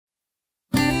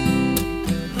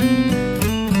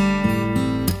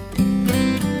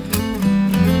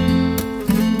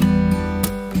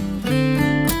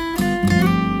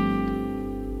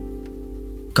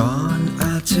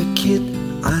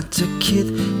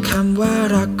คำว่า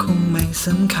รักคงไม่ส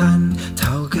ำคัญเ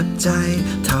ท่ากับใจ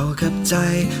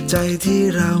ใจที่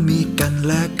เรามีกัน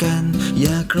และกันอ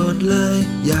ย่าโกรธเลย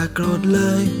อย่าโกรธเล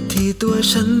ยที่ตัว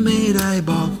ฉันไม่ได้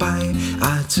บอกไปอ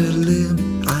าจจะลืม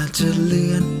อาจจะเลื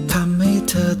อนทำให้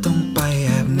เธอต้องไปแ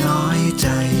อบน้อยใจ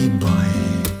บ่อย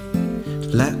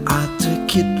และอาจจะ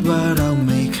คิดว่าเราไ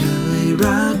ม่เคย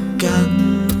รักกัน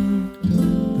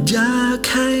อยาก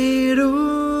ให้รู้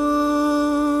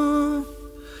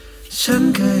ฉัน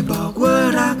เคยบอกว่า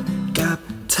รักกับ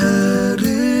เธอห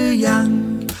รือยัง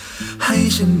ให้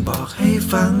ฉันบอกให้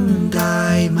ฟังได้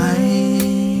ไหม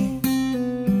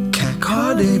แค่ขอ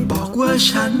ได้บอกว่า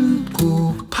ฉันผู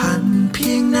กพันเพี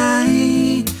ยงไหน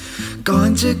ก่อน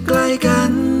จะใกล้กั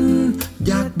นอ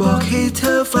ยากบอกให้เธ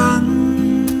อฟัง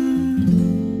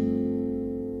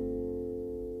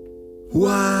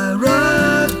ว่ารั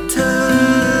กเธอ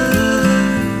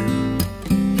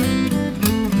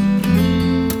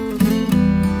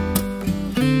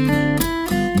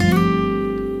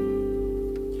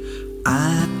อ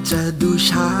าจจะดู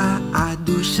ช้าอาจ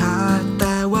ดูช้าแ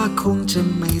ต่ว่าคงจะ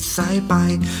ไม่สายไป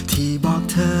ที่บอก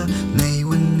เธอใน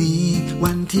วันนี้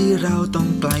วันที่เราต้อง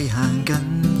ไกลห่างกัน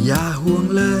อย่าห่วง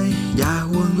เลยอย่า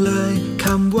ห่วงเลยค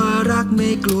ำว่ารักไม่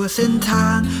กลัวเส้นทา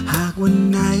งหากวัน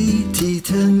ไหนที่เ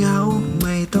ธอเหงาไ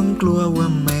ม่ต้องกลัวว่า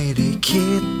ไม่ได้คิ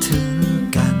ดถึง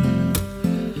กัน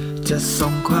จะส่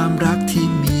งความรักที่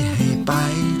มีให้ไป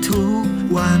ทุก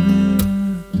วัน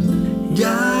อย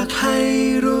ากให้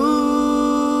รู้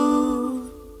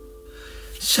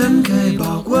ฉันเคยบ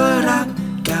อกว่ารัก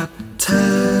กับเธ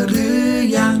อหรื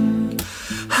อยัง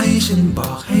ให้ฉันบ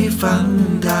อกให้ฟัง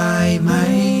ได้ไหม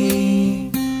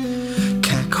แ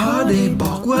ค่ขอได้บ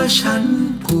อกว่าฉัน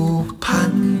ผูกพั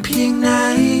นเพียงไหน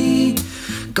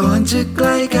ก่อนจะใก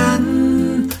ล้กัน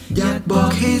อยากบอ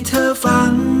กให้เธอฟั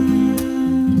ง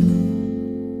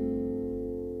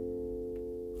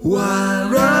ว่า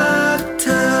รักเธ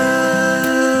อ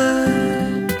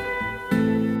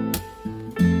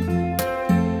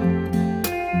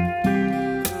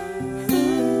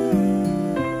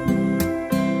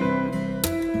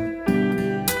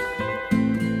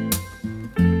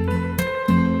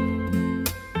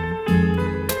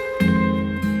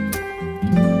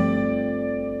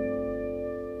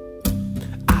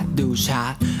อาจดู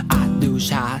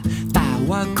ช้าแต่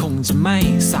ว่าคงจะไม่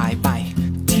สายไป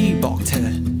ที่บอกเธอ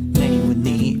ในวัน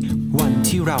นี้วัน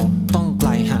ที่เราต้องไกล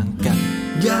ห่างกัน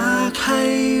อยากให้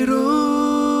รู้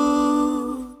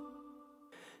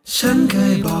ฉันเค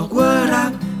ยบอกว่ารั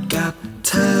กกับเ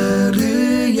ธอหรื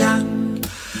อยัง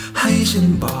ให้ฉัน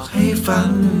บอกให้ฟัง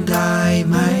ได้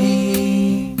ไหม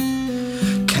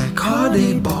แค่ขอได้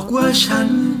บอกว่าฉัน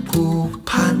ผูก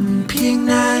พันเพียงไ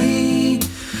หน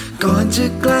ก่อนจะ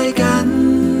ใกล้กัน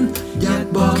อยาก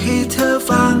บอกให้เธอ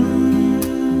ฟัง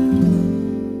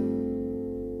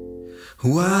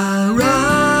ว่า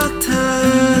รักเธอ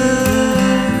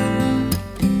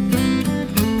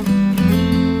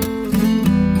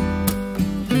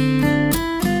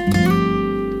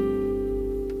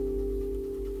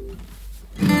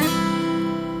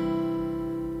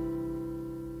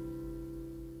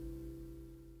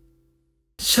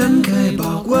ฉันเคยบ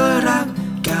อกว่ารัก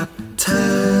กับเธ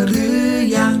อหรื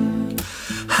อยัง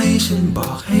ให้ฉันบ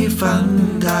อกให้ฟัง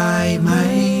ได้ไหม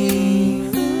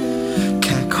แ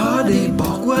ค่ขอได้บ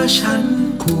อกว่าฉัน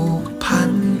ผูกพั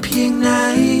นเพียงไหน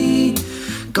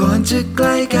ก่อนจะใก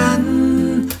ล้กัน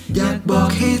อยากบอก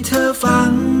ให้เธอฟั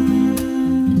ง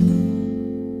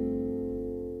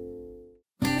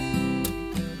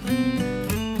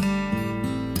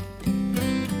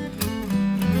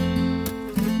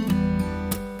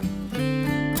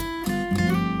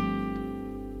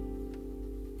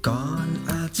ก่อน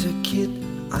อาจจะคิ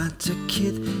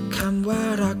ดคำว่า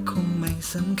รักคงไม่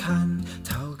สำคัญเ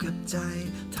ท่ากับใจ